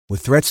With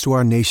threats to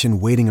our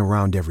nation waiting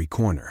around every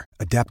corner,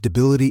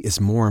 adaptability is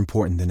more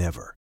important than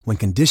ever. When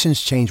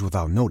conditions change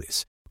without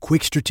notice,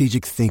 quick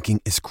strategic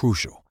thinking is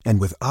crucial.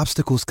 And with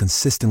obstacles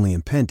consistently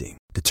impending,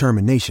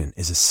 determination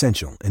is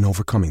essential in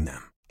overcoming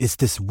them. It's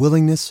this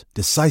willingness,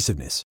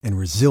 decisiveness, and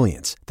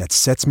resilience that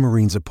sets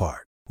Marines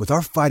apart. With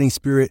our fighting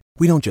spirit,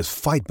 we don't just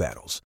fight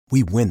battles,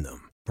 we win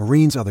them.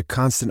 Marines are the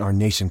constant our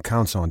nation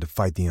counts on to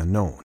fight the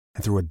unknown.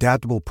 And through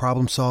adaptable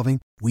problem solving,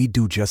 we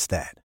do just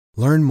that.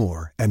 Learn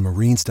more at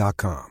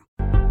marines.com.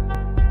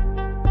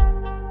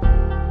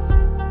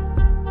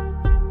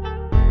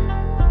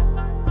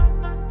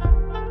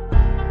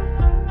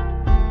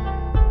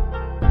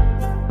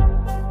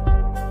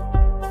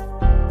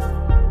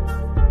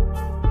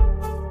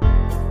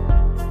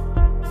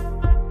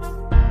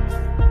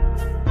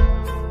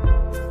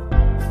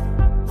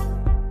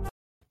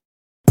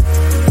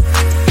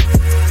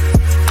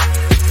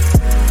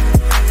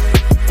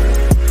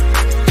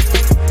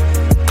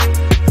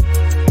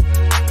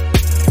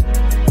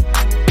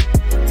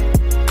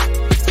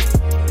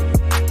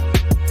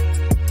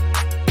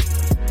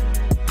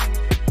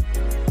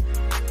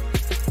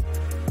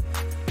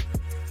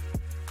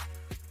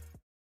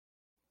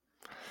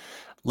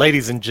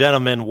 Ladies and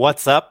gentlemen,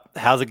 what's up?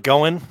 How's it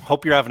going?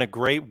 Hope you're having a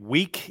great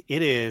week.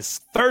 It is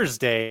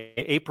Thursday,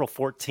 April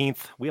 14th.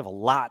 We have a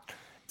lot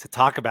to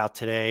talk about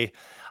today.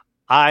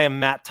 I am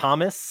Matt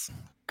Thomas,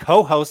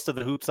 co-host of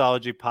the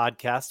Hoopsology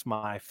podcast.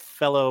 My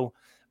fellow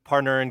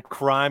partner in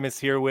crime is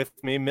here with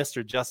me,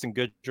 Mr. Justin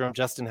Goodrum.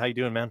 Justin, how you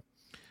doing, man?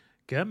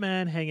 Good,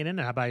 man. Hanging in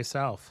there. How about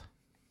yourself?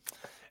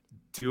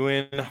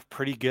 Doing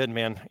pretty good,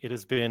 man. It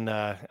has been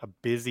a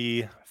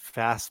busy,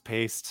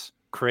 fast-paced,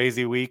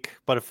 crazy week,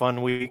 but a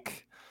fun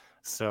week.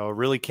 So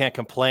really can't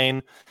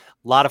complain.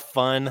 A lot of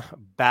fun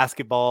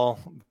basketball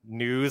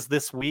news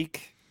this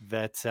week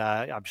that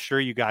I'm sure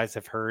you guys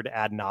have heard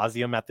ad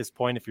nauseum at this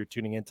point. If you're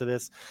tuning into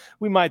this,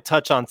 we might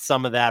touch on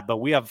some of that, but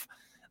we have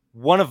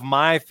one of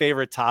my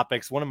favorite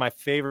topics, one of my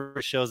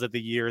favorite shows of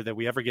the year that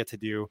we ever get to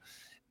do,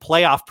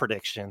 playoff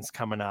predictions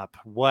coming up.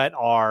 What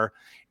are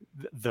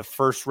the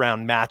first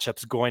round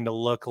matchups going to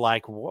look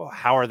like?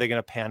 How are they going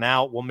to pan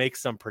out? We'll make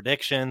some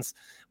predictions.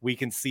 We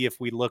can see if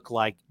we look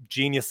like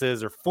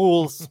geniuses or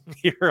fools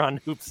here on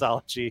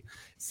Hoopsology,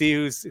 see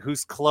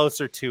who's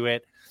closer to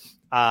it.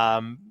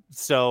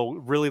 So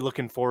really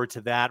looking forward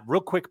to that.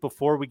 Real quick,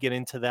 before we get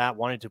into that,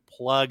 wanted to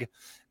plug a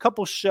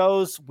couple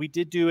shows. We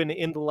did do an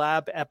In the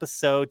Lab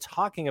episode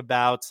talking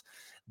about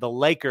the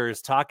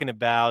Lakers, talking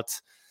about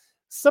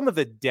some of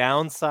the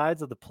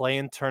downsides of the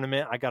play-in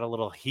tournament. I got a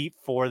little heat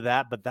for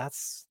that, but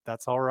that's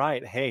all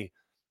right. Hey,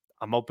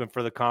 I'm open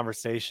for the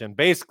conversation.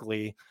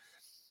 Basically,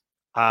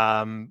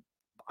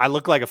 I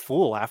look like a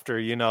fool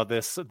after,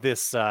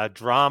 this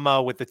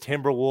drama with the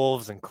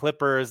Timberwolves and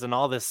Clippers and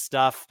all this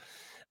stuff,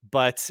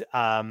 but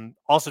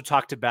also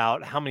talked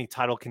about how many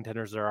title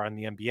contenders there are in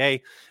the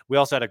NBA. We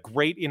also had a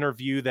great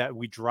interview that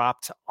we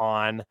dropped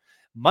on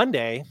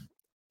Monday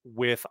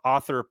with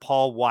author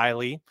Paul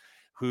Wiley,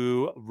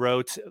 who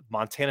wrote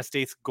Montana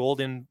State's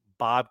Golden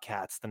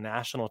Bobcats, the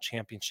national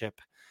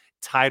championship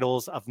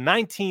titles of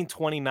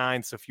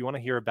 1929. So if you want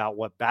to hear about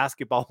what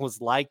basketball was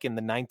like in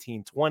the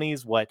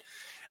 1920s, what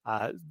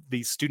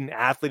the student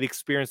athlete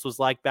experience was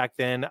like back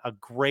then, a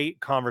great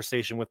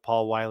conversation with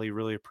Paul Wiley.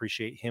 Really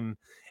appreciate him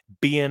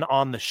being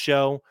on the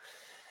show.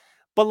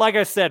 But like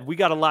I said, we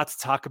got a lot to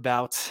talk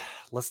about.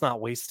 Let's not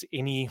waste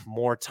any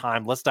more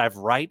time. Let's dive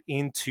right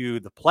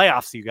into the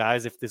playoffs, you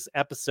guys. If this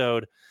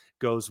episode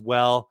goes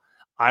well,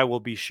 I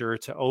will be sure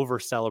to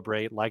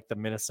over-celebrate like the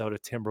Minnesota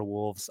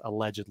Timberwolves,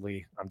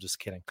 allegedly. I'm just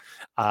kidding.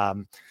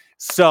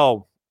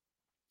 So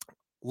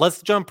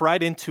let's jump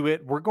right into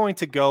it. We're going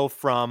to go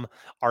from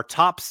our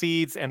top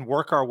seeds and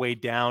work our way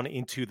down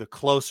into the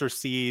closer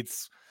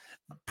seeds,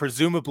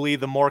 presumably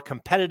the more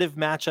competitive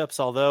matchups,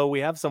 although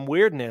we have some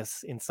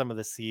weirdness in some of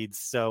the seeds.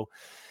 So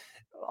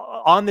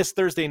on this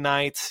Thursday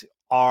night,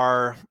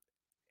 our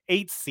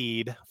 8th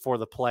seed for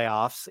the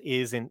playoffs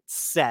isn't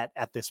set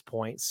at this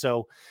point.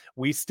 So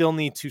we still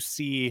need to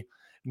see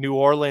New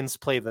Orleans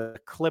play the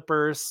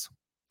Clippers,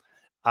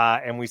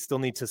 and we still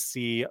need to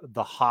see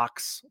the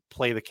Hawks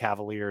play the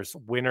Cavaliers.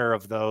 Winner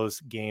of those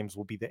games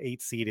will be the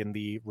 8th seed in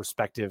the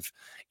respective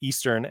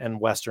Eastern and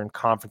Western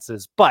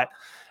conferences. But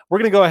we're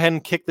going to go ahead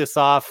and kick this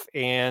off,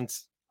 and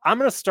I'm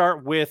going to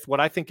start with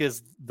what I think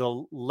is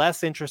the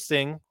less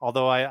interesting,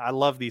 although I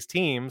love these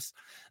teams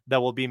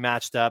that will be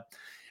matched up.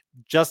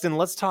 Justin,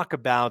 let's talk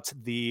about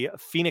the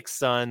Phoenix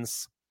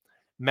Suns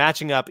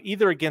matching up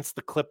either against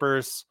the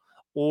Clippers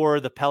or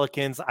the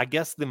Pelicans. I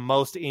guess the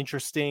most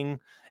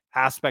interesting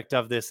aspect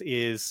of this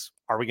is,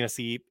 are we going to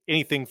see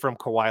anything from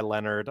Kawhi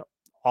Leonard?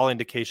 All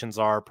indications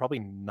are probably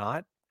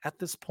not at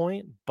this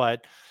point,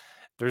 but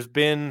there's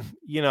been,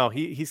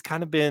 he's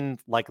kind of been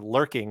like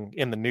lurking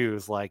in the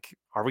news. Like,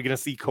 are we going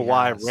to see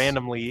Kawhi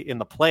randomly in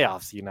the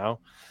playoffs,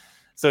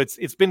 So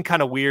it's been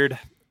kind of weird.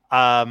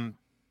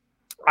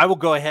 I will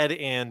go ahead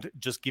and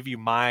just give you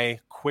my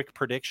quick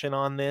prediction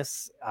on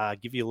this,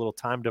 give you a little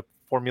time to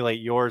formulate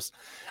yours.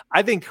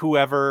 I think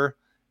whoever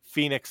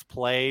Phoenix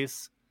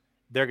plays,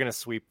 they're going to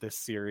sweep this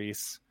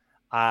series.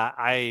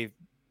 I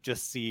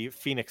just see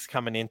Phoenix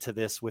coming into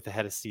this with a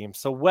head of steam.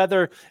 So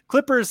whether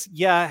Clippers,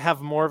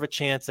 have more of a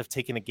chance of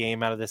taking a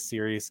game out of this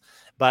series,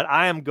 but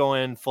I am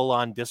going full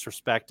on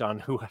disrespect on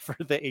whoever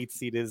the 8th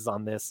seed is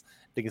on this.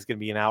 I think it's going to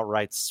be an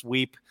outright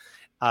sweep.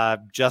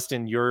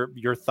 Justin,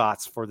 your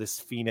thoughts for this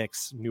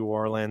Phoenix New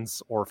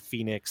Orleans or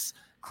Phoenix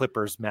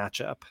Clippers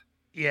matchup?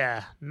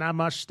 Yeah, not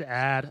much to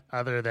add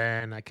other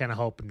than I kind of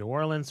hope New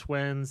Orleans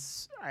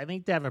wins. I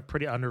think they have a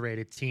pretty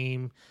underrated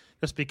team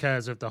just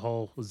because of the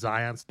whole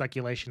Zion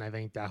speculation. I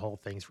think that whole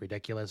thing's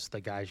ridiculous. The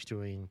guy's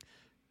doing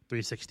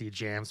 360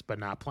 jams but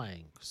not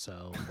playing.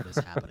 So what is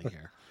happening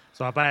here?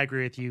 So if I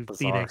agree with you,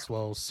 Bizarre. Phoenix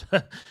will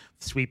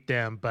sweep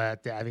them,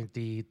 but I think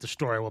the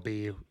story will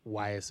be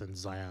why isn't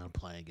Zion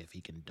playing if he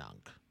can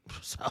dunk?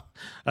 So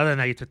other than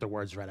that, you took the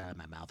words right out of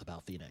my mouth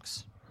about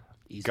Phoenix.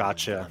 Easy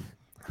Gotcha.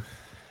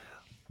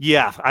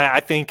 Yeah,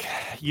 I think,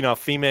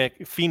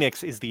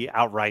 Phoenix is the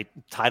outright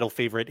title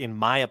favorite, in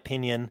my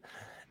opinion.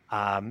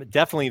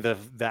 Definitely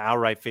the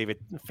outright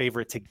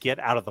favorite to get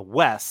out of the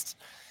West.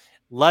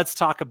 Let's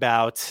talk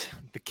about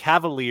the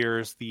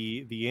Cavaliers,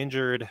 the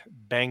injured,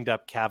 banged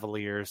up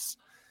Cavaliers,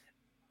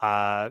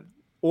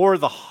 or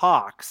the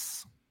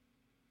Hawks.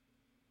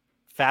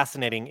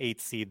 Fascinating 8th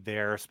seed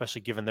there,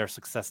 especially given their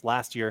success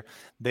last year.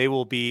 They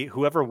will be,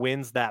 whoever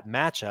wins that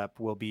matchup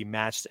will be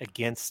matched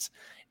against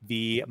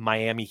the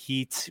Miami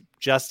Heat.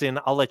 Justin,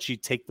 I'll let you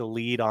take the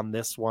lead on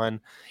this one.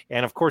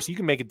 And of course, you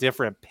can make a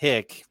different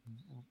pick,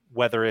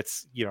 whether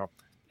it's,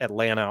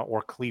 Atlanta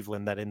or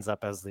Cleveland that ends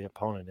up as the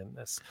opponent in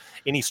this.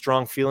 Any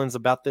strong feelings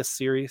about this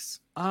series?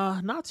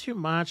 Not too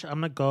much. I'm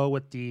going to go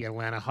with the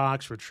Atlanta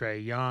Hawks for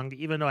Trae Young,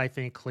 even though I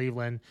think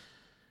Cleveland,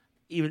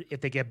 even if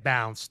they get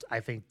bounced, I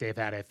think they've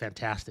had a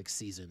fantastic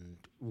season,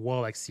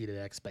 well exceeded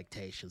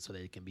expectations, so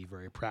they can be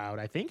very proud.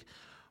 I think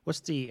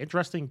what's the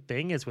interesting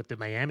thing is with the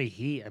Miami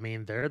Heat, I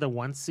mean, they're the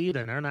 1 seed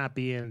and they're not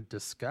being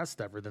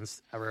discussed other than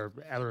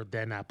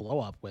that blow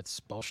up with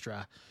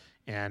Spoelstra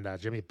and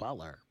Jimmy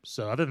Butler.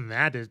 So other than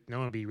that, there's no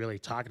one be really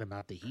talking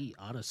about the Heat,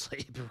 honestly.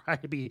 It'd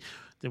probably be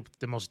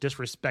the most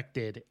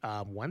disrespected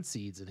 1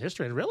 seeds in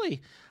history. And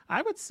really,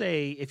 I would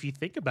say, if you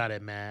think about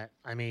it, Matt,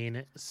 I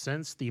mean,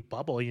 since the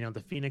bubble,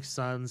 the Phoenix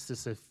Suns,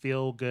 this is a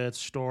feel-good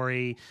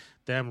story,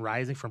 them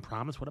rising from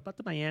promise. What about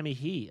the Miami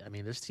Heat? I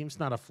mean, this team's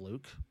not a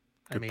fluke.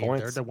 Good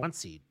points. They're the 1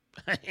 seed.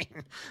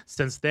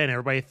 Since then,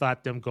 everybody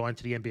thought them going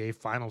to the NBA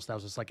Finals, that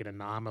was just like an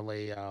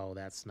anomaly. Oh,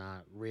 that's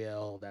not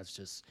real. That's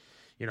just...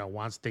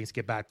 once things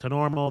get back to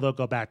normal, they'll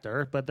go back to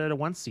earth, but they're the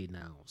 1 seed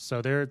now.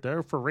 So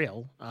they're for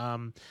real.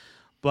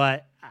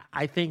 But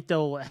I think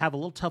they'll have a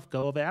little tough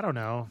go of it. I don't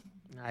know.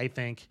 I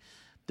think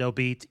they'll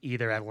beat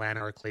either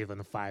Atlanta or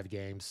Cleveland in 5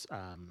 games.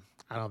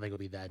 I don't think it'll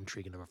be that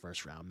intriguing of a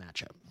first round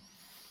matchup.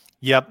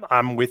 Yep,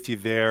 I'm with you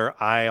there.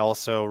 I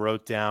also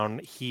wrote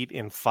down Heat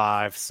in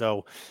 5.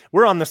 So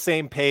we're on the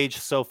same page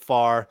so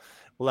far.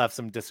 We'll have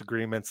some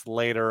disagreements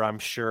later, I'm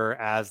sure,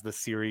 as the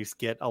series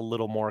get a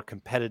little more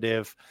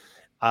competitive.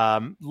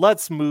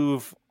 Let's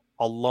move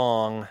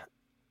along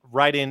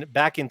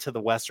back into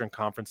the Western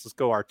Conference. Let's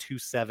go our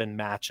 2-7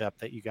 matchup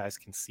that you guys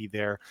can see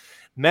there.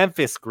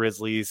 Memphis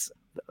Grizzlies,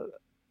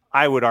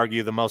 I would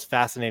argue the most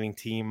fascinating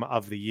team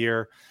of the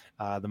year,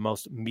 the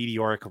most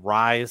meteoric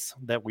rise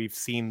that we've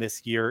seen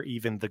this year.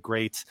 Even the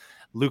great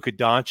Luka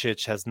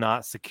Doncic has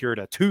not secured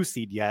a 2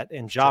 seed yet,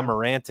 and Ja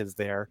Morant is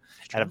there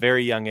at a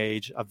very young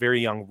age, a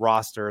very young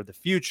roster. The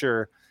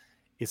future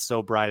is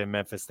so bright in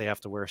Memphis, they have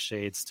to wear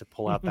shades to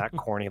pull out that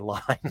corny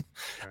line.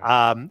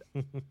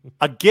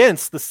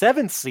 Against the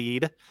 7th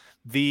seed,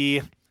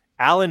 the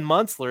Alan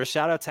Muntzler,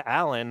 shout out to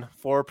Alan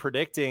for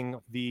predicting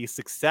the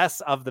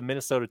success of the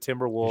Minnesota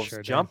Timberwolves,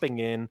 jumping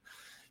in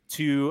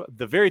to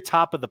the very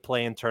top of the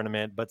play-in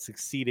tournament, but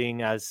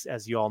succeeding, as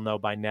you all know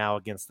by now,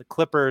 against the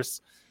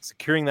Clippers,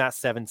 securing that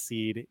 7th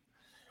seed.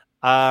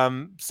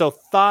 So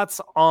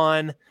thoughts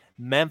on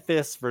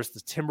Memphis versus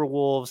the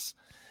Timberwolves?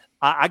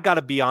 I got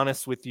to be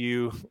honest with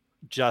you,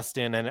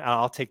 Justin, and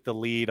I'll take the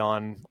lead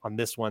on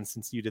this one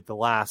since you did the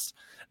last.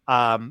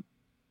 I'm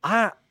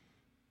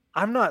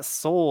not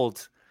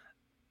sold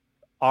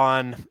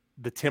on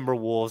the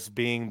Timberwolves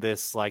being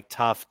this like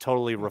tough,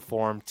 totally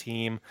reformed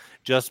team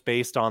just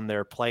based on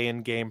their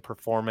play-in game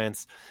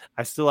performance.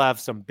 I still have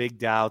some big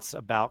doubts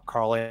about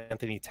Karl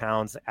Anthony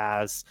Towns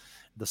as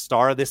the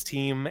star of this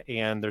team,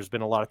 and there's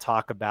been a lot of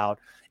talk about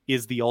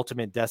is the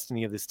ultimate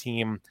destiny of this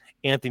team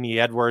Anthony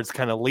Edwards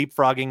kind of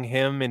leapfrogging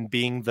him and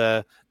being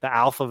the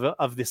alpha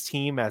of this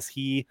team as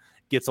he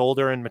gets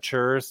older and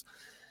matures.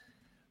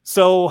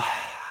 So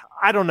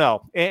I don't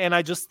know. And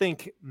I just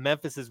think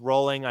Memphis is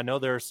rolling. I know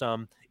there are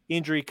some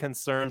injury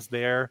concerns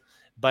there,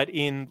 but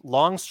in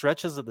long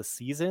stretches of the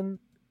season,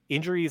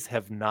 injuries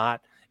have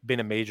not been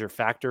a major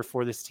factor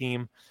for this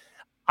team.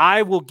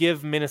 I will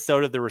give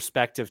Minnesota the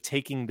respect of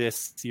taking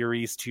this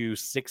series to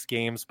 6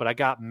 games, but I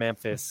got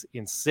Memphis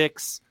in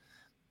 6,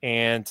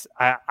 and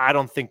I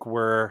don't think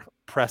we're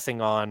pressing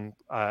on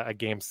a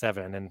game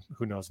 7, and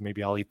who knows,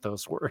 maybe I'll eat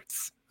those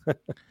words.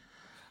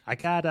 I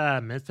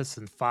got Memphis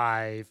in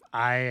 5.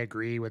 I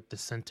agree with the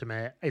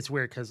sentiment. It's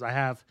weird because I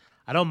have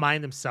I don't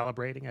mind them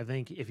celebrating. I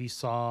think if you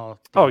saw,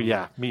 Oh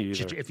yeah, me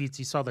either. If you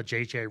saw the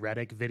JJ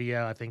Redick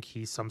video, I think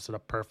he sums it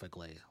up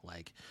perfectly.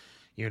 Like,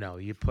 you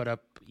put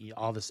up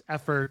all this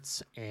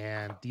efforts,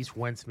 and these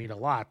wins mean a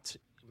lot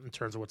in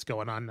terms of what's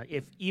going on.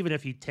 Even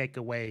if you take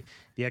away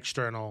the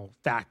external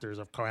factors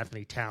of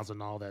Karl-Anthony Towns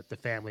and all that the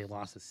family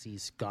losses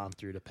he's gone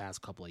through the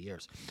past couple of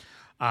years.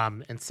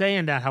 And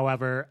saying that,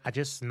 however, I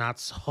just not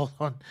sold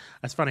on.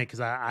 That's funny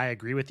because I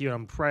agree with you.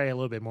 I'm probably a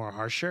little bit more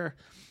harsher.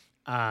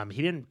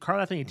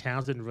 Karl-Anthony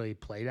Towns didn't really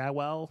play that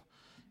well.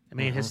 I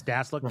mean, his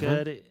stats look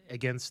good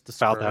against the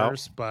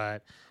Spurs,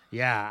 but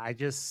yeah, I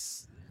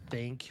just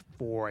think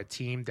for a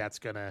team that's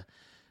gonna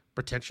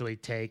potentially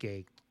take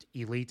a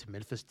elite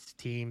Memphis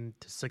team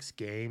to 6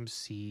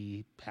 games,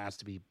 he has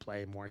to be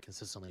playing more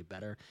consistently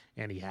better,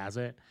 and he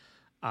hasn't.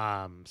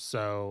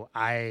 So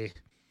I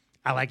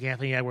like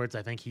Anthony Edwards.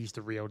 I think he's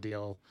the real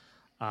deal.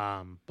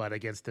 But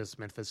against this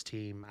Memphis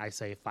team, I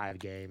say 5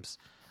 games.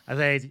 I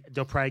think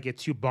they'll probably get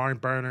 2 barn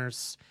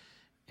burners,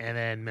 and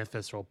then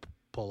Memphis will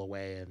pull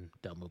away and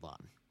they'll move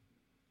on.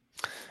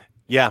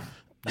 Yeah.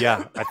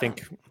 I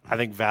think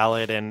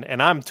valid,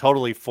 and I'm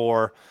totally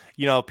for,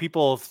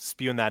 people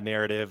spewing that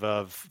narrative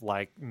of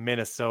like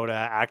Minnesota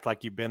act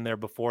like you've been there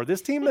before.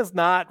 This team has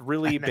not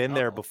really been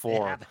there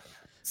before.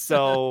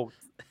 So,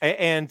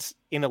 and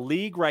in a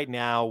league right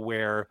now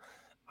where,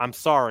 I'm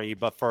sorry,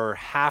 but for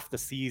half the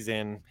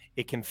season,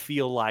 it can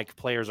feel like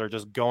players are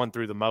just going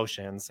through the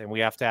motions, and we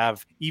have to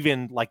have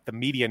even like the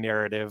media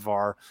narrative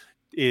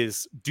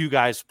do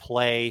guys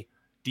play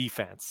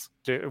defense?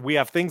 We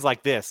have things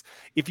like this.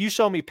 If you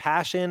show me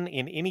passion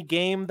in any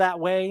game that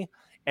way,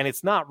 and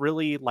it's not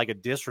really like a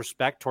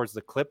disrespect towards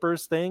the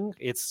Clippers thing,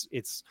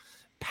 it's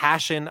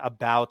passion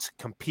about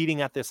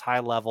competing at this high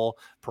level,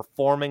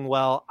 performing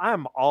well,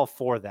 I'm all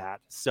for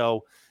that.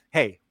 So,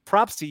 hey,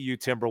 props to you,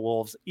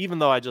 Timberwolves. Even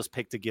though I just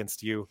picked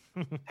against you,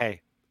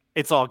 hey,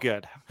 it's all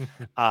good.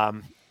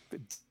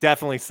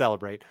 Definitely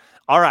celebrate.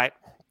 All right.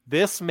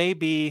 This may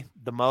be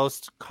the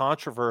most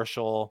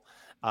controversial,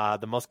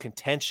 the most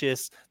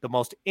contentious, the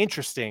most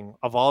interesting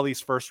of all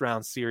these first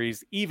round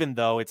series, even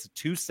though it's a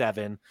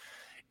 2-7.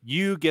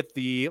 You get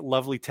the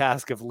lovely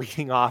task of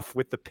leading off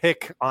with the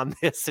pick on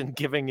this and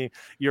giving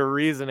your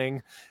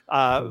reasoning.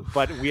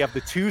 But we have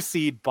the 2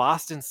 seed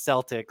Boston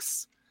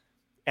Celtics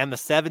and the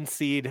 7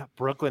 seed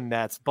Brooklyn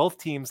Nets. Both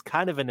teams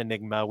kind of an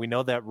enigma. We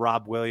know that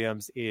Rob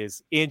Williams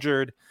is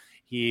injured.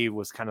 He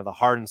was kind of the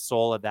heart and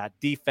soul of that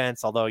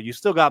defense, although you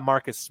still got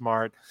Marcus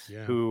Smart,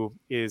 who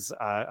is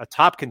a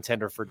top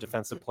contender for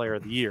Defensive Player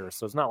of the Year.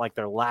 So it's not like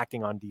they're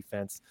lacking on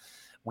defense.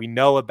 We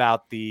know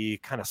about the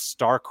kind of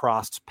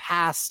star-crossed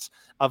past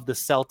of the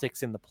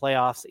Celtics in the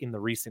playoffs in the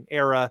recent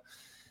era.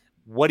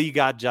 What do you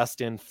got,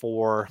 Justin,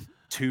 for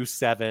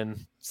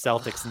 2-7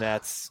 Celtics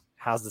Nets?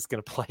 How's this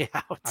going to play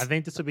out? I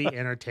think this will be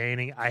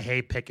entertaining. I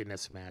hate picking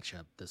this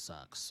matchup. This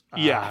sucks.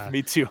 Yeah,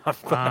 me too. I'm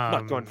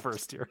not going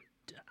first here.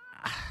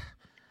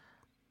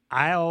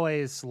 I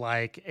always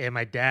and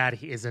my dad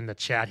is in the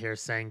chat here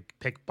saying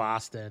pick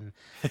Boston.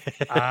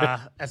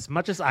 As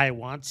much as I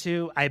want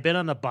to, I've been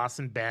on the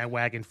Boston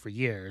bandwagon for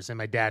years, and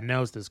my dad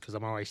knows this because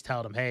I'm always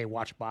telling him, hey,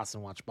 watch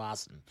Boston,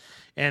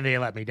 and they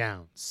let me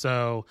down.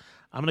 So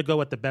I'm going to go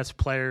with the best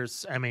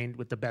players,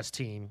 with the best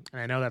team,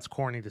 and I know that's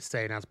corny to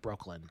say, and that's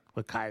Brooklyn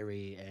with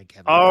Kyrie and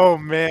Kevin. Oh,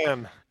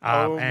 man.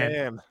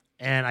 Man.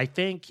 And I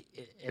think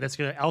it's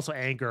going to also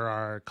anger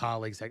our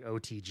colleagues like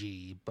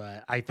OTG,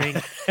 but I think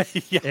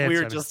we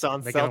were just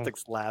on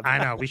Celtics Lab. I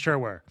know, we sure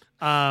were.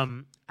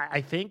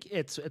 I think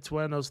it's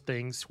one of those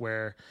things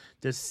where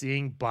just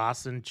seeing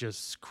Boston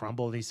just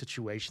crumble in these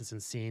situations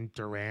and seeing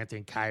Durant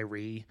and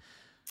Kyrie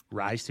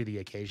rise to the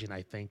occasion,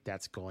 I think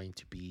that's going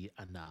to be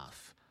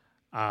enough.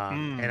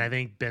 And I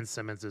think Ben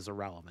Simmons is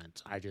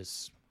irrelevant.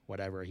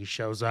 Whatever. He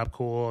shows up,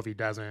 cool. If he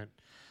doesn't,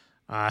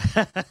 my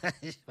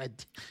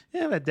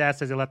dad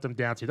says he let them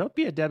down too. Don't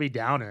be a Debbie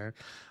Downer.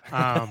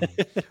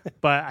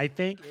 But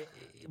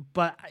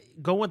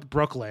going with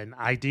Brooklyn,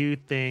 I do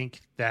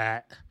think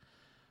that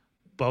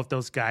both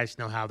those guys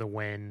know how to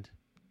win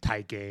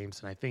tight games,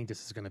 and I think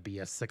this is going to be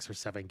a 6 or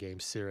 7 game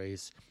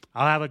series.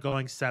 I'll have it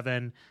going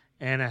 7,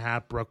 and I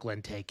have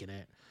Brooklyn taking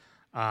it.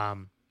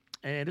 And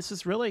this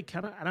is really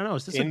kind of, I don't know,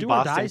 is this a do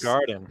or die? In Boston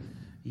Garden.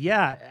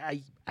 Yeah,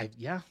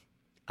 yeah.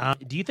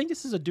 Do you think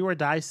this is a do or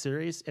die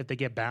series if they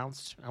get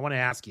bounced? I want to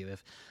ask you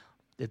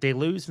if they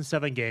lose in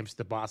 7 games to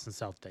the Boston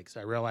Celtics.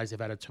 I realize they've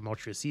had a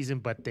tumultuous season,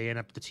 but they end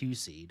up the 2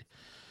 seed.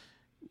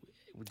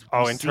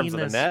 In terms of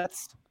the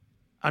Nets?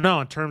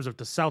 No, in terms of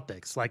the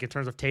Celtics, like in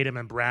terms of Tatum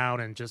and Brown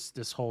and just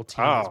this whole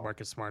team is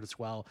Marcus Smart as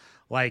well.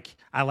 Like,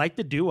 I like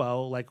the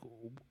duo. Like,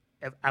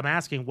 I'm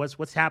asking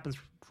what happens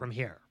from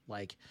here?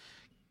 Like,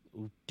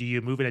 do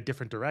you move in a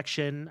different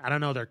direction? I don't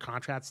know their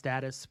contract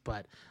status,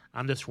 but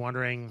I'm just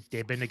wondering.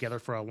 They've been together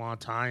for a long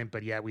time,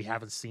 but yet we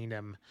haven't seen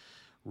them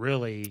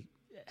really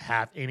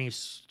have any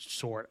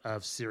sort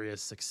of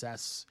serious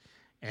success.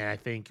 And I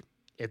think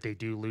if they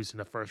do lose in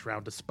the first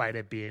round, despite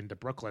it being to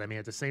Brooklyn,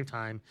 at the same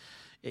time,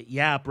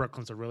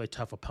 Brooklyn's a really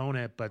tough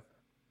opponent, but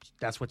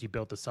that's what you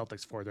built the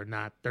Celtics for. They're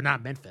not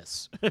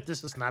Memphis.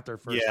 This is not their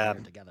first Yeah.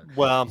 year together.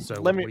 Well,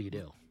 So what do you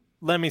do?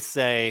 Let me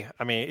say,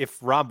 I mean, if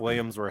Rob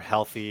Williams were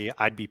healthy,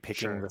 I'd be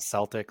picking Sure. the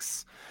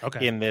Celtics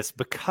Okay. in this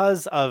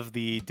because of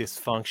the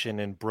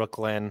dysfunction in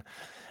Brooklyn.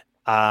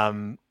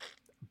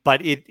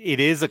 But it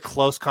is a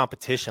close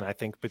competition, I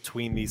think,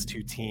 between these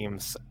two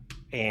teams.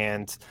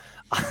 And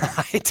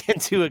I tend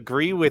to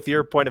agree with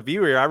your point of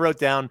view here. I wrote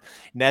down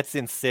Nets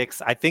in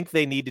 6. I think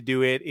they need to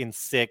do it in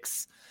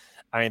 6.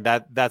 I mean,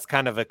 that's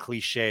kind of a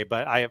cliche,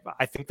 but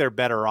I think they're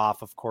better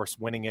off, of course,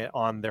 winning it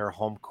on their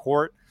home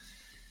court.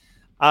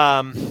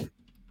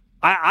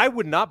 I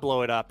would not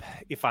blow it up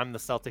if I'm the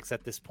Celtics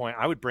at this point.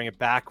 I would bring it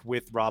back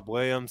with Rob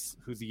Williams,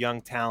 who's a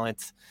young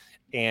talent,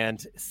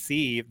 and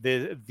see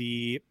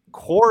the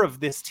core of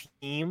this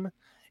team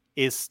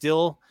is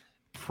still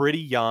pretty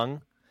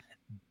young,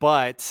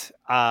 but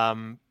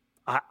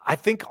I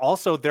think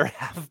also there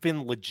have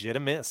been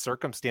legitimate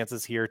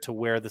circumstances here to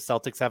where the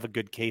Celtics have a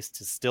good case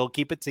to still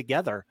keep it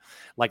together.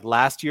 Like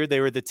last year,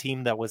 they were the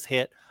team that was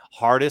hit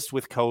hardest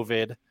with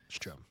COVID. It's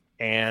true.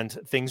 And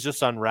things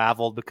just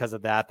unraveled because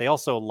of that. They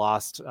also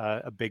lost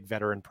a big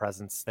veteran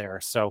presence there.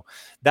 So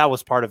that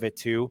was part of it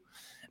too.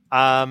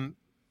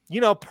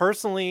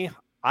 Personally,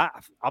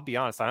 I'll be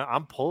honest,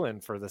 I'm pulling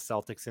for the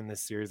Celtics in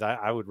this series.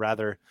 I would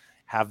rather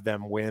have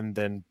them win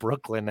than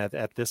Brooklyn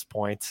at this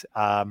point.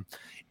 And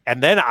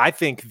then I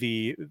think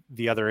the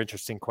other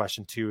interesting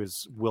question too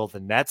is, will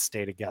the Nets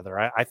stay together?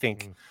 I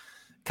think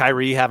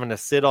Kyrie having to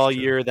sit all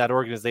year, that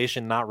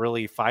organization not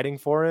really fighting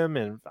for him.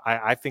 And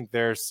I think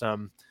there's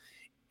some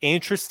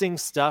interesting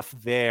stuff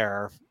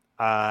there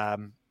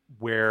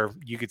where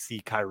you could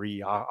see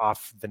Kyrie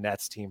off the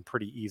Nets team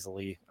pretty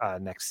easily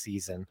next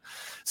season.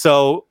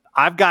 So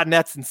I've got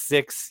Nets in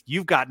 6.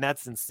 You've got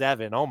Nets in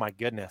 7. Oh my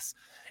goodness.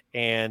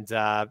 And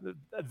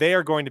they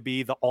are going to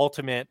be the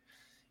ultimate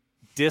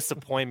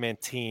disappointment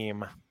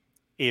team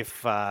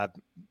if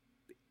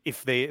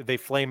they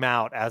flame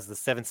out as the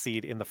 7th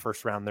seed in the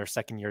first round, their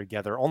second year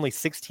together. Only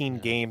 16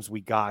 games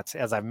we got,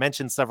 as I've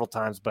mentioned several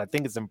times, but I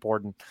think it's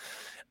important.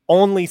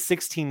 Only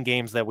 16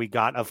 games that we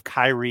got of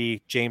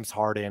Kyrie, James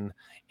Harden,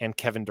 and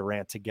Kevin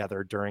Durant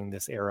together during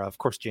this era. Of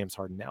course, James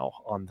Harden now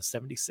on the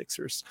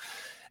 76ers.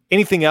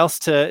 Anything else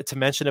to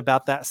mention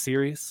about that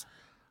series?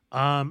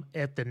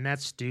 If the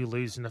Nets do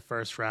lose in the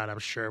first round, I'm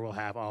sure we'll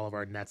have all of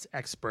our Nets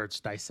experts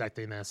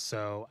dissecting this.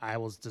 So I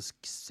will just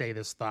say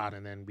this thought,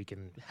 and then we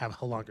can have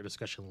a longer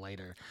discussion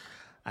later.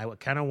 I would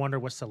kind of wonder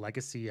what's the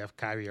legacy of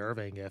Kyrie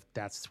Irving if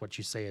that's what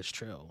you say is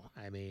true.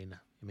 I mean,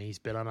 he's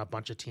been on a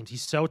bunch of teams.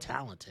 He's so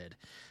talented.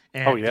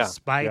 And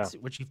despite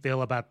what you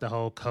feel about the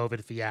whole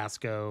COVID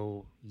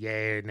fiasco,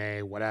 yay or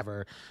nay,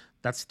 whatever,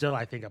 that's still,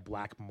 I think, a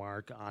black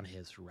mark on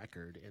his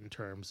record in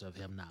terms of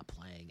him not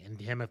playing and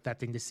him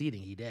affecting the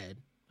seeding. He did.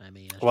 I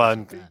mean,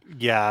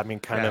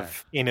 kind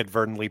of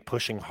inadvertently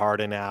pushing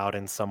Harden out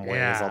in some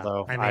ways,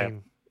 although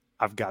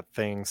I've got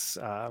things.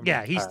 He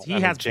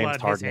has James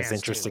blood Harden in his is hands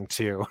interesting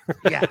too.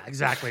 Yeah,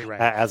 exactly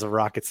right. As a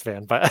Rockets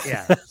fan, but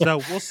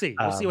so we'll see.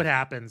 We'll see what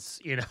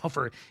happens.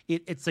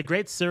 It's a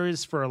great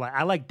series for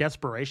I like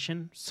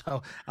desperation.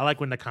 So I like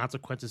when the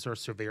consequences are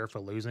severe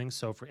for losing.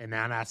 So in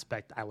that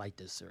aspect, I like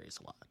this series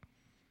a lot.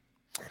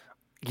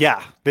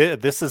 Yeah,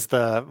 this is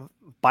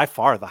by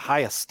far the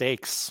highest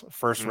stakes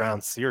first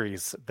round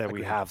series that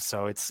we have.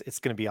 So it's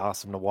going to be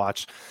awesome to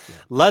watch. Yeah.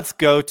 Let's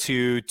go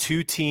to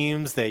two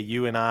teams that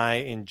you and I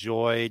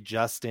enjoy,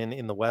 Justin,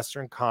 in the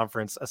Western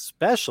Conference,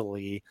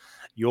 especially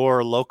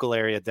your local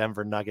area,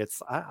 Denver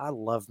Nuggets. I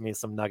love me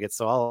some Nuggets,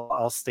 so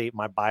I'll state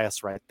my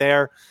bias right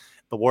there.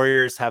 The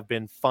Warriors have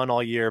been fun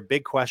all year.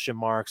 Big question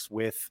marks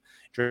with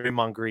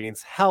Draymond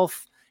Green's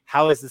health.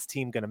 How is this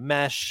team going to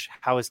mesh?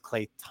 How is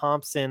Klay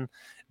Thompson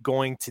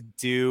going to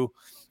do?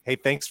 Hey,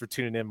 thanks for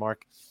tuning in,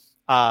 Mark.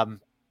 3-6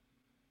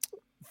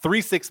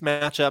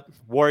 matchup,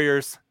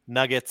 Warriors,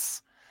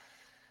 Nuggets.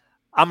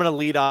 I'm going to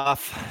lead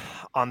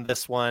off on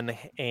this one.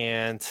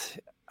 And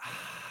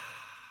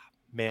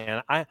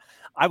man, I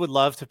would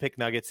love to pick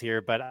Nuggets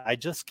here, but I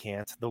just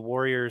can't. The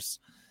Warriors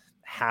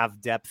have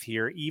depth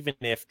here, even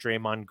if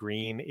Draymond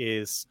Green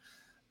is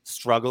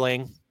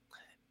struggling.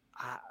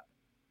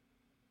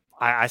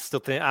 I still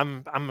think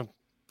I'm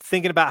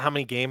thinking about how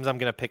many games I'm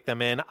going to pick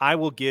them in. I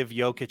will give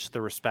Jokic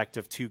the respect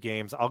of 2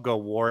 games. I'll go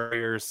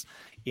Warriors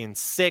in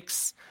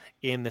 6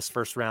 in this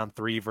first round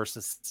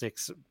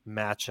 3-6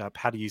 matchup.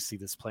 How do you see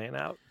this playing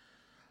out?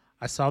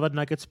 I saw the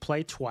Nuggets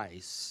play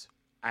twice.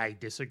 I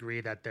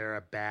disagree that they're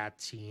a bad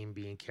team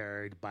being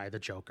carried by the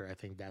Joker. I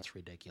think that's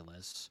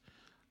ridiculous.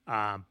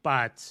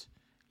 But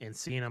in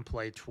seeing them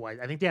play twice,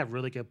 I think they have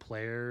really good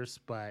players,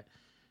 but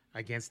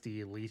against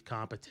the elite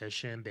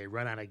competition, they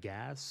run out of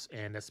gas,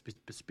 and that's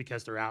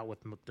because they're out with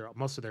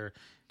most of their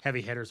heavy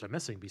hitters are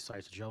missing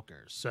besides the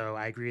Joker. So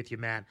I agree with you,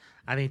 Matt.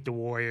 I think the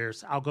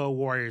Warriors, I'll go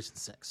Warriors in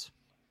 6.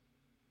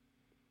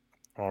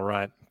 All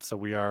right. So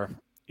we are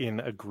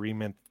in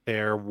agreement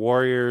there.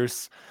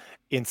 Warriors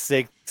in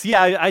 6.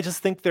 Yeah, I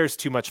just think there's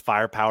too much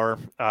firepower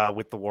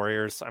with the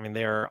Warriors. I mean,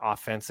 they're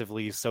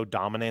offensively so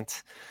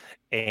dominant,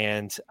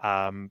 and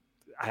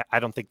I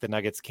don't think the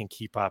Nuggets can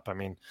keep up. I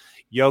mean,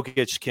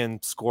 Jokic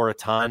can score a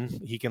ton.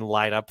 He can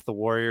light up the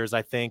Warriors,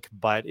 I think,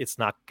 but it's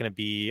not going to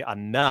be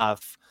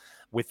enough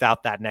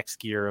without that next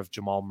gear of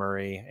Jamal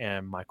Murray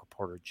and Michael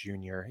Porter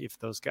Jr., if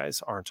those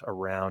guys aren't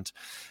around.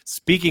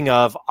 Speaking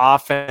of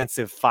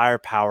offensive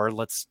firepower,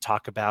 let's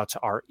talk about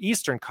our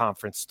Eastern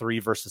Conference 3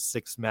 versus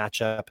 6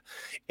 matchup.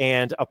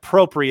 And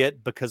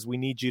appropriate, because we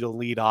need you to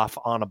lead off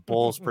on a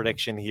Bulls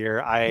prediction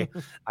here. I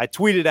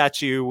tweeted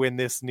at you when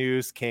this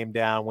news came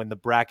down, when the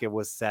bracket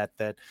was set,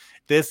 that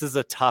this is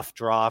a tough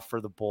draw for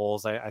the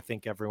Bulls. I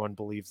think everyone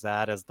believes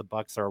that, as the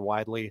Bucks are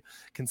widely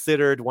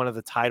considered one of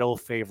the title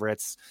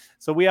favorites.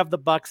 So we have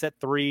the Bucks at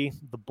 3,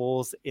 the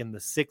Bulls in the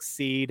 6th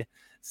seed,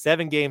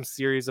 7-game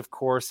series, of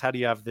course. How do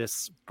you have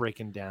this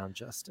breaking down,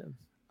 Justin?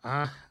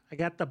 I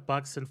got the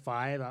Bucks in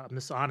 5. I'm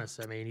just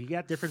honest. I mean, you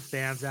got different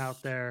fans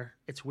out there.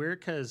 It's weird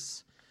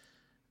because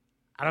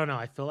I don't know.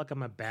 I feel like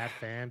I'm a bad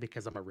fan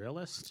because I'm a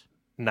realist.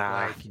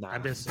 Nah.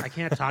 I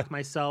can't talk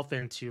myself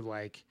into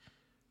like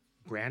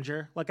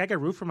grandeur. Like, I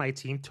can root for my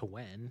team to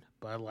win,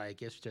 but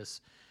like it's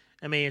just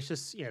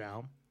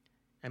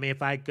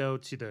if I go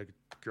to the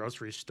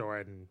grocery store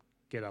and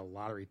get a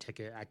lottery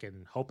ticket, I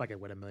can hope I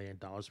can win $1 million.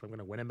 But I'm going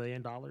to win $1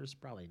 million?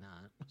 Probably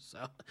not.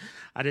 So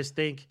I just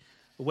think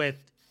with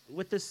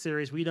this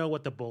series, we know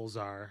what the Bulls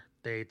are.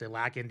 They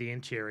lack in the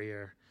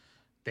interior.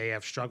 They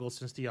have struggled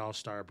since the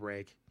All-Star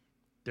break.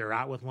 They're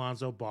out with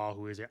Lonzo Ball,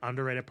 who is an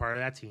underrated part of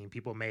that team.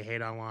 People may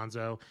hate on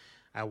Lonzo.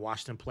 I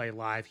watched him play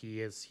live.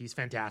 He's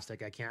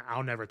fantastic.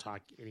 I'll never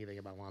talk anything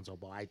about Lonzo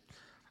Ball.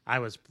 I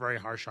was very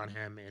harsh on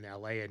him in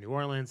LA and New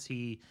Orleans.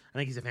 I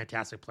think he's a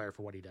fantastic player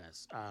for what he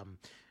does.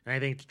 And I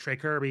think Trey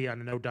Kirby on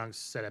the No Dunks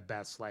said it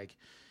best. Like,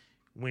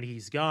 when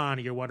he's gone,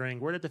 you're wondering,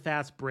 where did the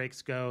fast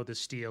breaks go, the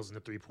steals, and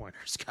the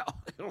three-pointers go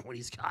when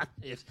he's gone?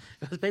 It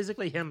was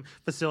basically him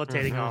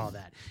facilitating all of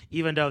that,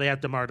 even though they have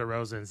DeMar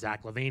DeRozan and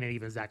Zach LaVine, and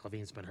even Zach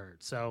LaVine's been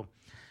hurt. So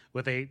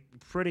with a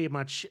pretty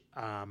much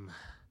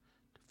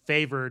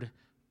favored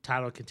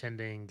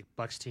title-contending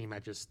Bucks team, I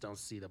just don't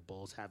see the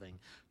Bulls having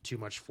too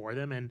much for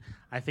them. And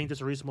I think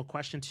there's a reasonable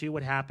question, too,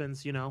 what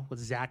happens, with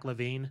Zach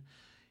LaVine.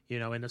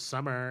 In the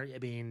summer, I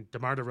mean,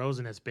 DeMar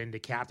DeRozan has been the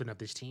captain of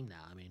this team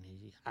now. I mean,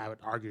 I would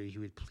argue he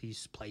would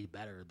please play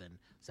better than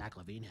Zach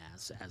LaVine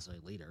has as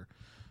a leader.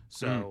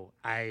 So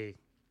I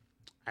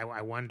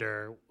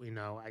wonder,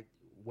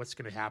 what's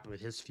going to happen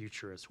with his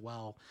future as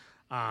well.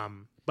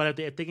 But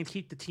if they can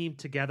keep the team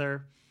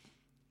together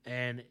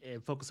and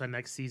focus on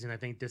next season, I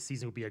think this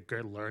season will be a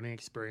good learning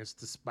experience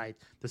despite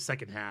the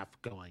second half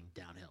going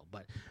downhill.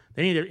 But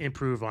they need to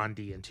improve on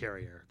the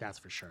interior, that's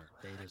for sure.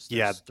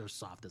 They're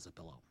soft as a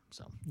pillow.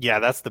 So yeah,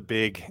 that's the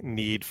big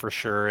need for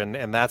sure,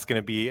 and that's going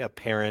to be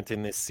apparent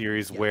in this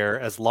series where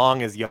as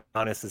long as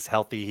Giannis is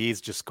healthy,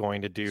 he's just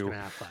going to do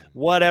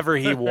whatever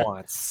he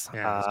wants.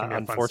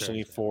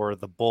 Unfortunately for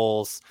the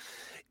Bulls.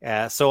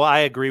 So I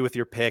agree with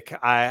your pick.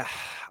 I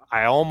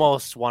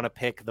almost want to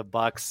pick the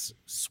Bucks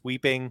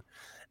sweeping,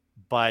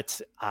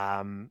 but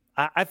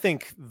I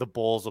think the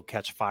Bulls will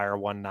catch fire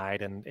one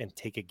night and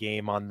take a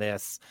game on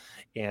this.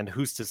 And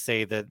who's to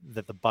say that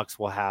the Bucks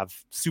will have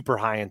super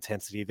high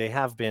intensity? They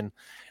have been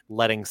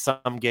letting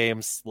some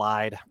games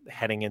slide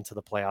heading into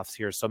the playoffs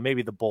here. So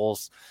maybe the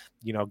Bulls,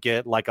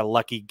 get like a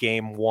lucky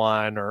game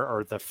 1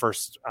 or the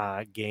first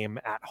game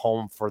at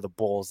home for the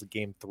Bulls,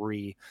 game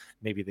 3.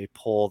 Maybe they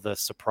pull the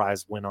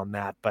surprise win on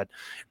that. But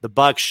the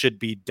Bucks should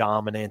be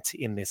dominant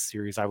in this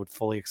series. I would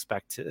fully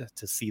expect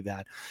to see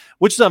that,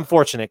 which is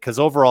unfortunate because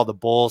overall the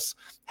Bulls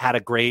had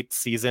a great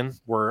season.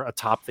 Were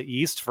atop the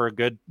East for a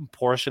good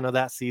portion of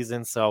that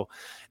season. So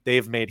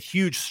they've made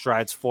huge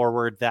strides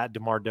forward. That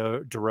DeMar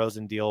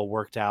DeRozan deal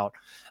worked out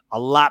a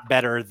lot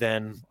better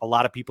than a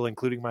lot of people,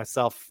 including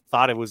myself,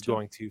 thought it was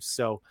going to.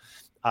 So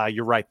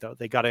you're right, though.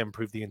 They got to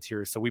improve the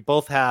interior. So we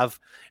both have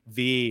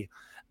the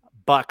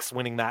Bucks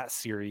winning that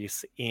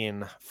series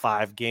in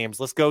 5 games.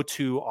 Let's go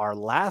to our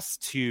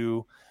last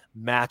 2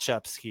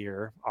 matchups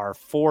here, our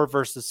 4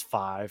 versus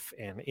 5.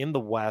 And in the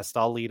West,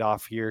 I'll lead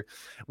off here.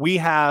 We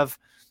have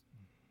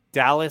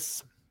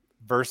Dallas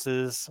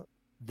versus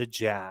the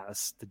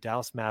Jazz, the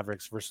Dallas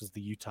Mavericks versus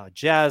the Utah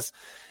Jazz.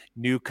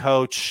 New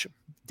coach,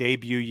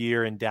 debut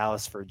year in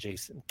Dallas for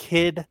Jason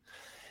Kidd.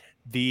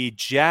 The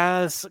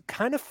Jazz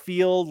kind of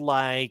feel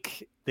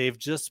like they've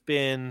just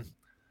been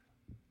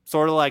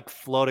sort of like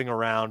floating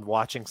around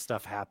watching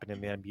stuff happen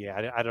in the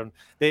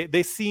NBA.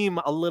 They seem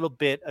a little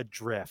bit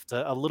adrift,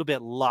 a little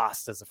bit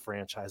lost as a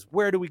franchise.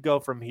 Where do we go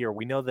from here?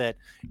 We know that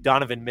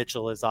Donovan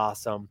Mitchell is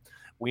awesome.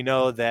 We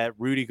know that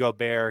Rudy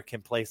Gobert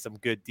can play some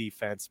good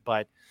defense,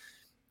 but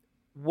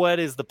what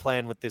is the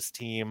plan with this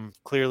team?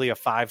 Clearly a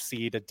 5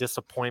 seed, a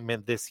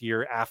disappointment this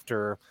year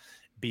after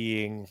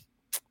being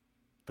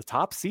the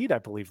top seed, I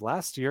believe,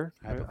 last year.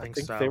 I think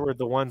so. They were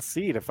the 1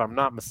 seed, if I'm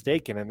not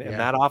mistaken. And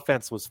that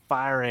offense was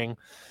firing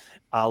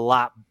a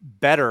lot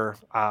better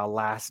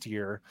last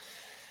year.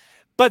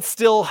 But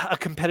still a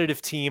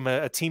competitive team,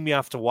 a team you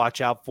have to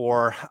watch out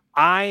for.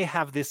 I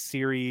have this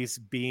series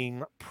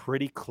being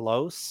pretty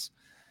close,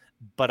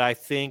 but I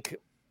think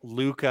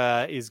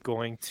Luka is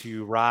going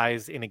to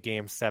rise in a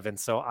game 7.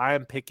 So I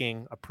am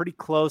picking a pretty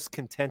close,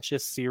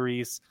 contentious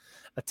series,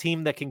 a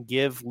team that can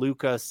give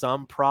Luka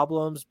some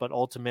problems, but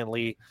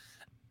ultimately,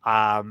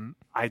 I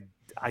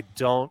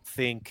don't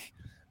think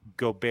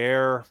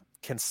Gobert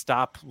can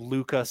stop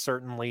Luka.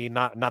 Certainly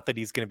not that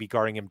he's going to be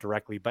guarding him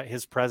directly, but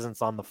his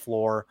presence on the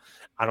floor,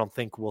 I don't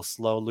think will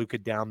slow Luka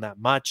down that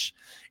much.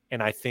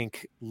 And I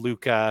think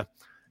Luka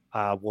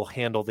will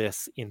handle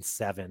this in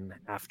 7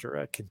 after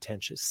a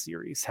contentious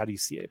series. How do you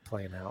see it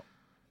playing out?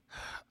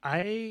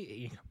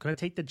 I'm going to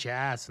take the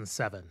Jazz in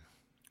 7.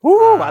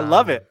 Ooh, I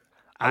love it.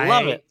 I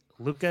love it.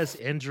 Luka's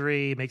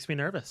injury makes me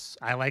nervous.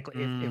 I like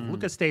if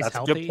Luka stays that's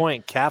healthy. That's a good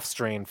point. Calf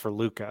strain for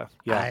Luka.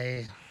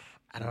 Yeah.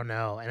 I don't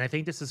know. And I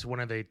think this is one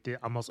of the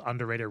almost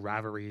underrated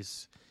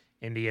rivalries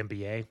in the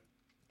NBA.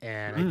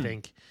 And I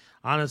think,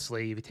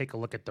 honestly, if you take a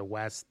look at the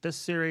West, this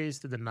series,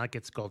 the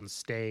Nuggets, Golden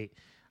State,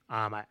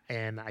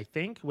 and I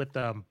think with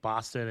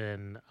Boston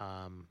and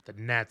the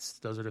Nets,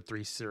 those are the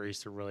 3 series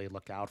to really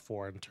look out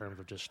for in terms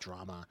of just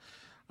drama.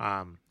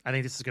 I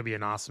think this is going to be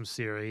an awesome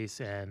series.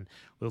 And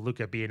with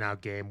Luka being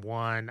out game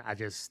 1, I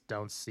just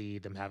don't see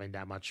them having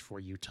that much for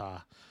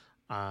Utah.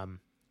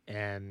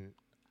 And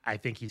I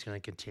think he's going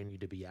to continue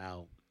to be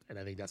out. And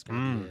I think that's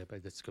going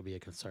to be a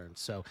concern.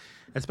 So,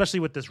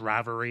 especially with this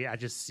rivalry, I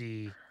just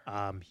see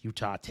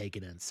Utah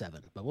taking it in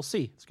 7. But we'll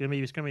see. It's going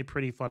to be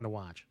pretty fun to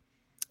watch.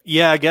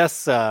 Yeah, I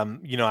guess, I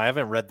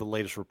haven't read the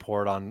latest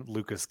report on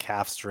Luka's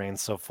calf strain,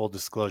 so full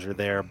disclosure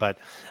there. But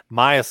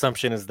my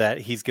assumption is that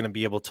he's going to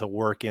be able to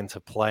work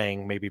into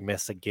playing, maybe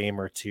miss a game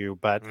or 2.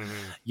 But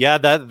yeah,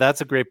 that's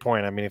a great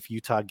point. I mean, if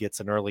Utah gets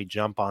an early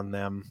jump on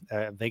them,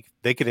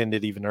 they could end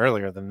it even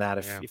earlier than that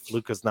if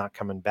Luka's not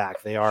coming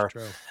back. They are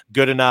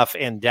good enough,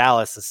 and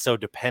Dallas is so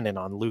dependent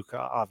on Luka,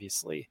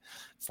 obviously,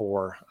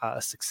 for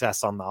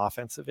success on the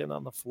offensive end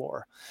on the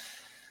floor.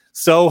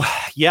 So,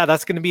 yeah,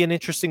 that's going to be an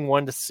interesting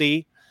one to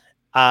see.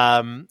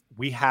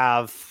 We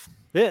have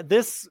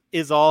this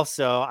is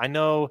also, I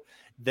know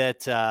that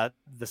the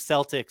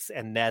Celtics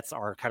and Nets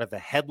are kind of the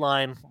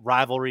headline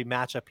rivalry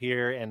matchup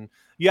here, and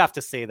you have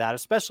to say that,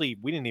 especially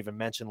we didn't even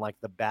mention like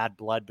the bad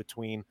blood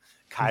between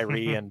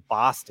Kyrie and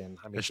Boston.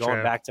 I mean, it's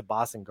going back to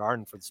Boston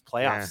Garden for this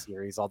playoff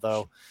series,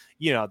 although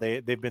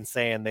they've been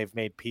saying they've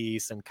made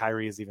peace, and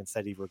Kyrie has even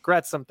said he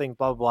regrets something,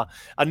 blah blah blah.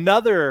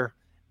 Another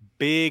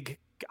big,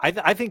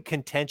 I think,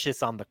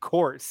 contentious on the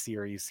court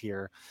series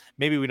here.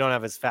 Maybe we don't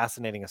have as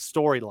fascinating a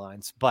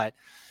storylines, but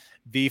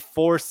the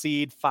 4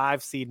 seed,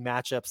 5 seed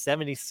matchup,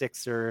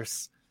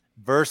 76ers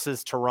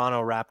versus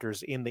Toronto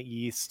Raptors in the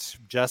East.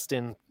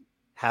 Justin,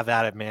 have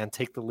at it, man.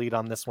 Take the lead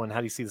on this one.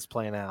 How do you see this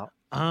playing out?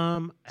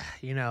 I'm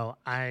no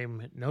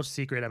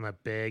secret, I'm a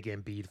big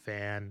Embiid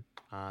fan.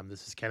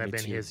 This has kind of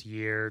been his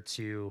year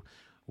to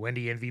win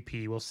the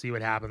MVP. We'll see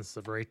what happens. It's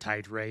a very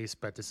tight race,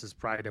 but this is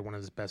probably one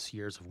of his best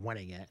years of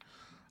winning it.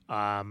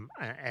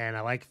 And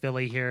I like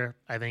Philly here.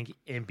 I think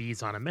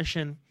Embiid's on a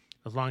mission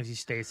as long as he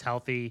stays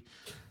healthy.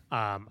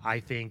 I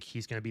think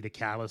he's going to be the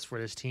catalyst for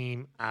this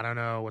team. I don't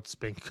know what's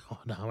been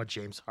going on with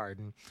James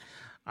Harden.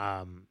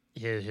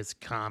 His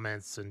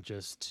comments and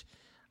just,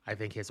 I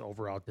think his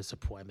overall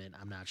disappointment.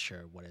 I'm not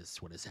sure what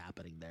is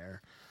happening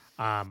there.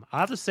 I'll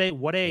have to say,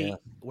 what a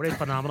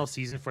phenomenal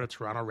season for the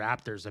Toronto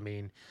Raptors. I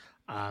mean,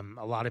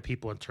 a lot of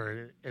people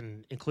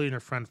including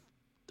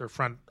their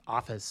front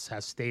office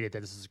has stated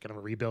that this is kind of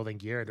a rebuilding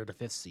year. They're the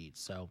 5th seed.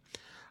 So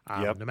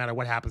no matter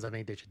what happens, I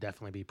think they should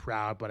definitely be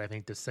proud. But I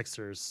think the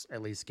Sixers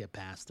at least get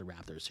past the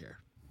Raptors here.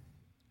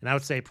 And I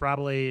would say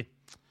probably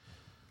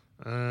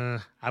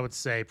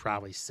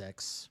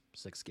 6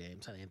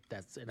 games. I think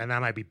and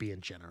that might be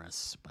being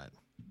generous, but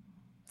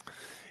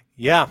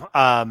yeah,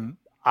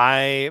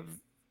 I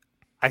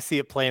see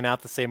it playing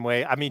out the same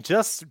way. I mean,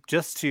 just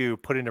to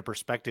put into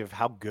perspective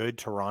how good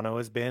Toronto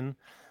has been,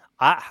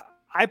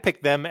 I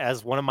picked them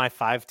as one of my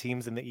 5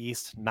 teams in the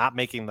East not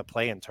making the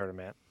play-in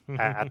tournament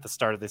at the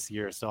start of this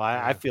year. So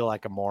I feel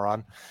like a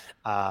moron.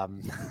 No,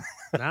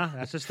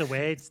 that's just the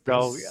way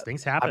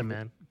things happen,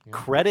 man. Yeah.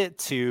 Credit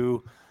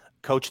to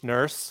Coach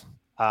Nurse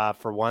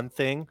for one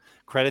thing.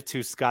 Credit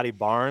to Scotty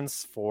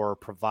Barnes for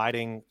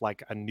providing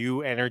like a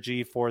new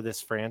energy for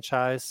this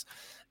franchise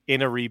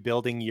in a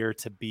rebuilding year.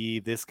 To be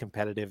this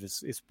competitive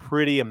is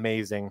pretty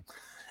amazing.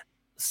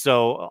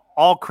 So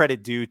all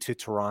credit due to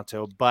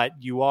Toronto, but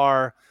you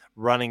are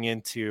running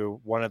into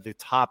one of the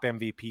top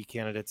MVP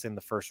candidates in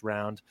the first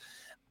round.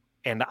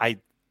 And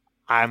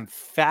I'm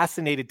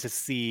fascinated to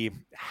see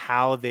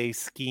how they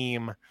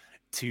scheme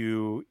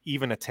to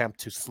even attempt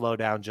to slow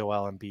down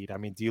Joel Embiid. I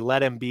mean, do you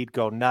let Embiid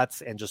go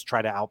nuts and just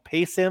try to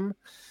outpace him?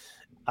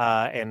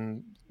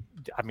 And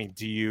I mean,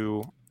 do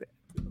you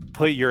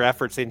put your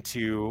efforts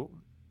into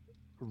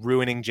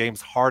ruining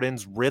James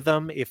Harden's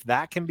rhythm if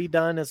that can be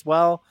done as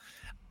well?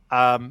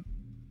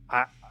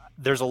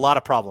 There's a lot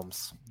of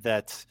problems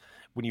that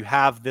when you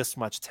have this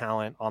much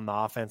talent on the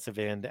offensive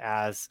end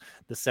as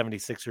the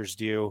 76ers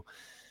do,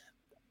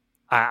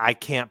 I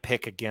can't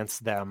pick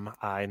against them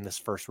in this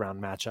first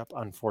round matchup,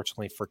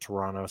 unfortunately, for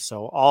Toronto.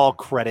 So all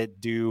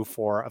credit due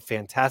for a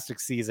fantastic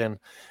season.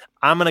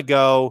 I'm going to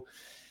go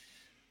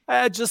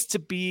Just to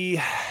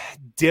be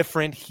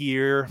different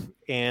here,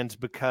 and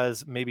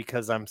because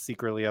I'm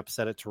secretly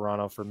upset at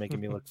Toronto for making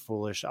me look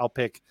foolish, I'll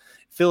pick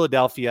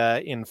Philadelphia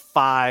in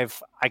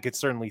 5. I could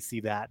certainly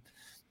see that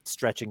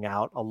stretching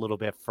out a little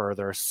bit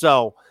further.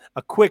 So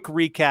a quick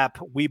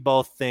recap. We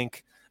both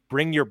think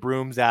bring your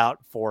brooms out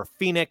for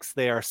Phoenix.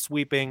 They are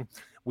sweeping.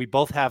 We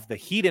both have the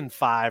Heat in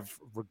 5,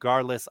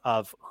 regardless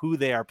of who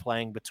they are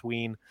playing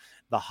between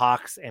the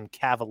Hawks and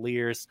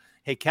Cavaliers.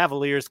 Hey,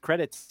 Cavaliers,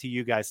 credit to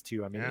you guys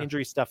too. I mean,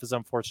 Injury stuff is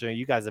unfortunate.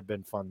 You guys have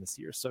been fun this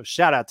year. So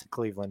shout out to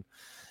Cleveland.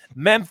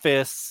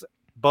 Memphis,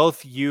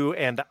 both you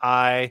and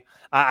I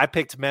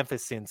picked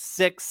Memphis in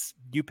 6.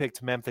 You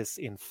picked Memphis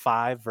in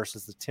 5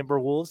 versus the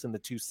Timberwolves in the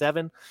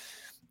 2-7.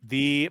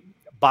 The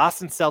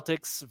Boston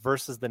Celtics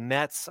versus the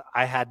Nets.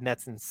 I had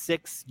Nets in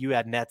 6. You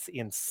had Nets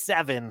in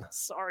 7.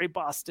 Sorry,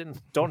 Boston.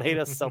 Don't hate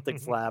us,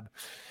 Celtics lab.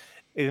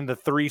 In the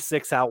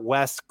 3-6 out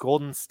west,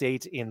 Golden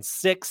State in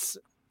 6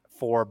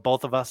 for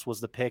both of us was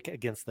the pick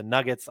against the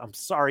Nuggets. I'm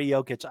sorry,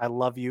 Jokic. I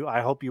love you.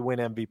 I hope you win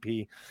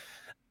MVP.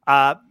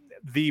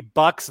 The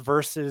Bucks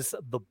versus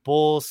the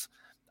Bulls.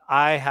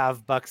 I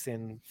have Bucks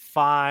in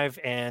 5,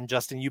 and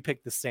Justin, you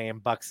picked the same,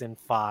 Bucks in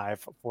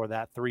 5 for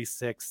that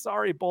 3-6.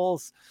 Sorry,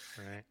 Bulls.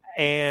 Right.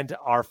 And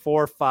our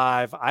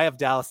 4-5, I have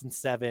Dallas in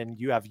 7.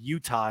 You have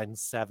Utah in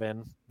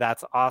 7.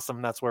 That's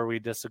awesome. That's where we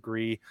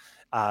disagree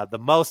the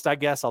most, I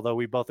guess, although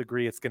we both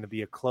agree it's going to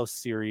be a close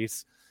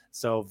series.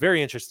 So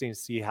very interesting to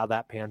see how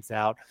that pans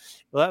out.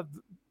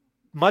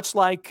 Much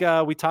like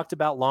we talked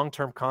about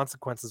long-term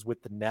consequences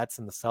with the Nets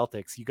and the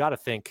Celtics, you got to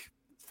think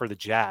for the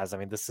Jazz. I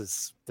mean, this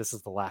is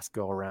the last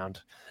go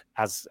around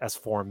as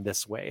formed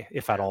this way,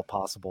 if at all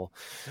possible.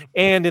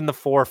 And in the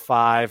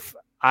 4-5,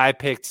 I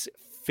picked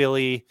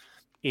Philly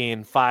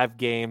in 5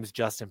 games.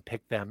 Justin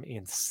picked them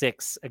in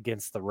 6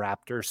 against the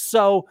Raptors.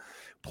 So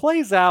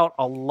plays out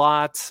a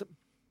lot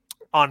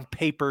on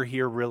paper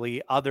here,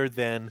 really, other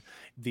than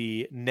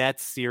the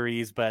Nets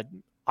series, but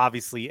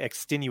obviously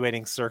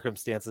extenuating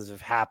circumstances have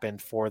happened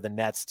for the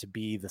Nets to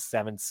be the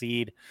 7th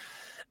seed.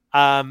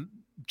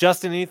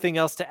 Justin, anything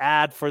else to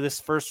add for this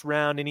first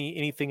round?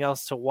 Anything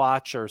else to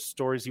watch or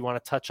stories you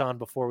want to touch on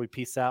before we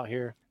peace out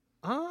here?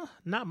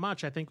 Not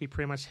much. I think we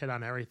pretty much hit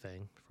on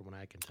everything from what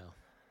I can tell.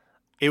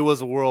 It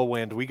was a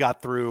whirlwind. We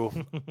got through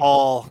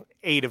all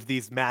 8 of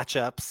these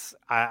matchups.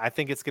 I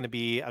think it's going to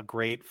be a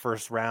great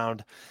first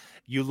round.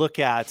 You look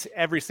at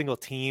every single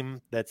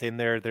team that's in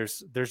there,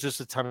 there's just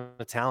a ton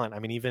of talent. I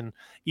mean, even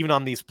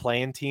on these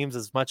play-in teams,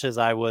 as much as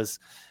I was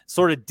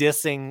sort of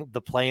dissing the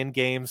play-in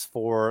games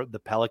for the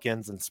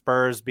Pelicans and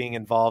Spurs being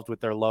involved with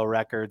their low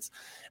records,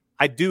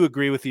 I do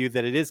agree with you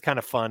that it is kind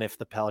of fun if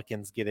the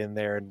Pelicans get in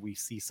there and we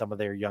see some of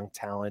their young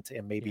talent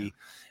and maybe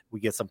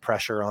we get some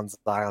pressure on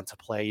Zion to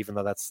play, even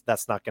though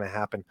that's not going to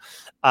happen.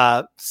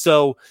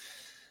 So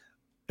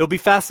it'll be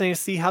fascinating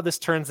to see how this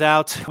turns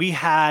out. We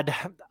had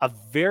a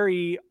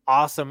very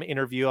awesome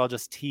interview. I'll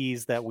just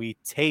tease that we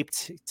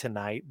taped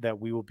tonight that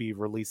we will be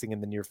releasing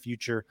in the near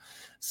future.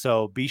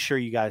 So be sure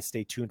you guys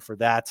stay tuned for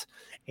that.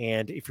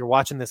 And if you're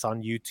watching this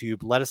on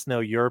YouTube, let us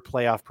know your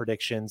playoff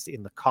predictions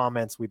in the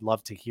comments. We'd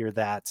love to hear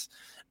that.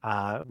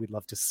 We'd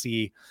love to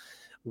see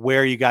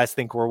where you guys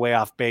think we're way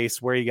off base,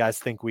 where you guys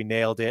think we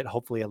nailed it,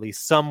 hopefully at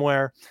least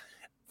somewhere.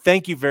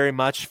 Thank you very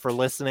much for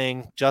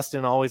listening.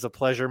 Justin, always a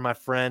pleasure, my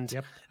friend.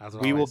 Yep,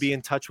 we will be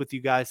in touch with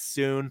you guys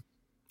soon.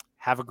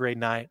 Have a great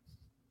night.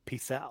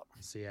 Peace out.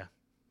 See ya.